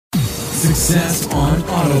Success on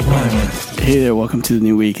Autopilot. Hey there, welcome to the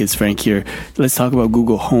new week. It's Frank here. Let's talk about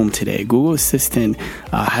Google Home today. Google Assistant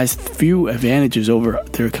has few advantages over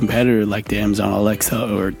their competitor like the Amazon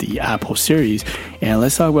Alexa or the Apple Series. And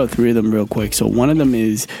let's talk about three of them real quick. So one of them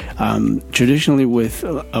is traditionally with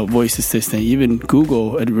a voice assistant, even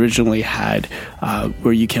Google originally had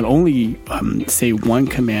where you can only say one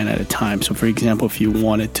command at a time. So for example, if you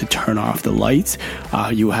wanted to turn off the lights,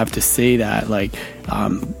 you have to say that like,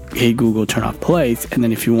 hey Google, turn off the lights. And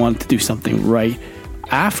then if you want to do something right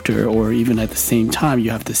after or even at the same time,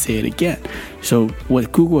 you have to say it again. So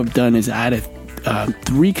what Google have done is added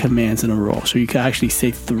 3 commands in a row. So you can actually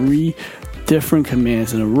say 3 different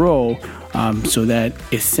commands in a row so that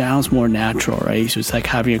it sounds more natural, right? So it's like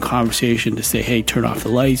having a conversation to say, hey, turn off the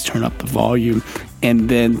lights, turn up the volume, and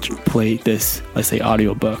then play this, let's say,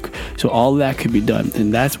 audiobook. So all of that could be done.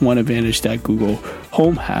 And that's one advantage that Google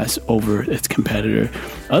Home has over its competitor.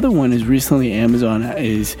 Other one is recently Amazon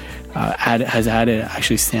has added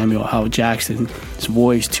actually Samuel L. Jackson's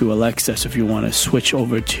voice to Alexa. So if you want to switch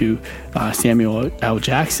over to Samuel L.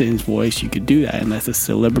 Jackson's voice, you could do that. And that's a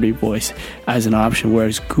celebrity voice as an option.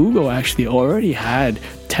 Whereas Google actually already had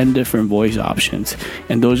 10 different voice options,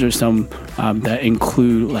 and those are some that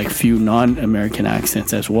include like few non-American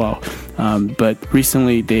accents as well. But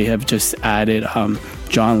recently they have just added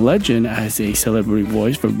John Legend as a celebrity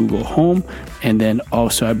voice for Google Home, and then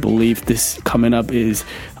also I believe this coming up is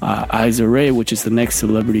Issa Rae, which is the next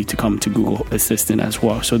celebrity to come to Google Assistant as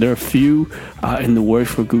well. So there are a few in the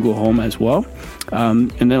works for Google Home as well.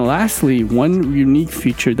 And then lastly, one unique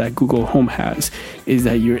feature that Google Home has is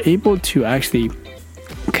that you're able to actually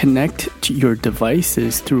connect to your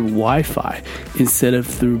devices through Wi-Fi instead of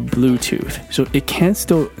through Bluetooth. So it can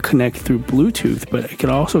still connect through Bluetooth, but it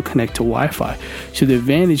can also connect to Wi-Fi. So the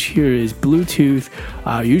advantage here is Bluetooth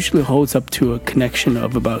usually holds up to a connection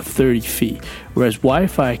of about 30 feet, whereas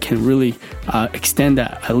Wi-Fi can really extend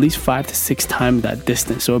that at least 5 to 6 times that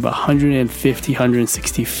distance, so about 150,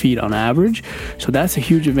 160 feet on average. So that's a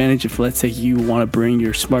huge advantage if, let's say, you want to bring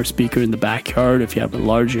your smart speaker in the backyard, if you have a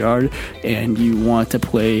large yard and you want to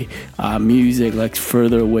play music like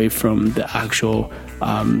further away from the actual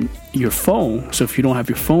your phone. So if you don't have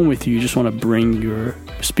your phone with you, you just want to bring your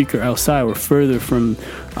speaker outside or further from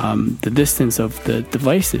the distance of the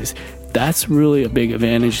devices. That's really a big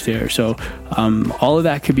advantage there. So all of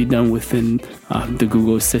that could be done within the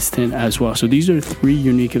Google Assistant as well. So these are 3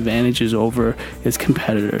 unique advantages over its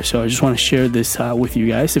competitor. So I just want to share this with you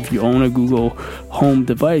guys. If you own a Google Home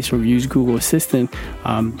device or use Google Assistant,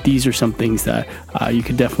 these are some things that you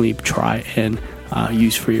could definitely try and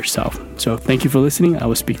use for yourself. So thank you for listening. I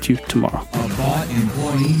will speak to you tomorrow.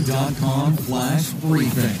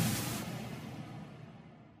 AboutEmployee.com/briefing.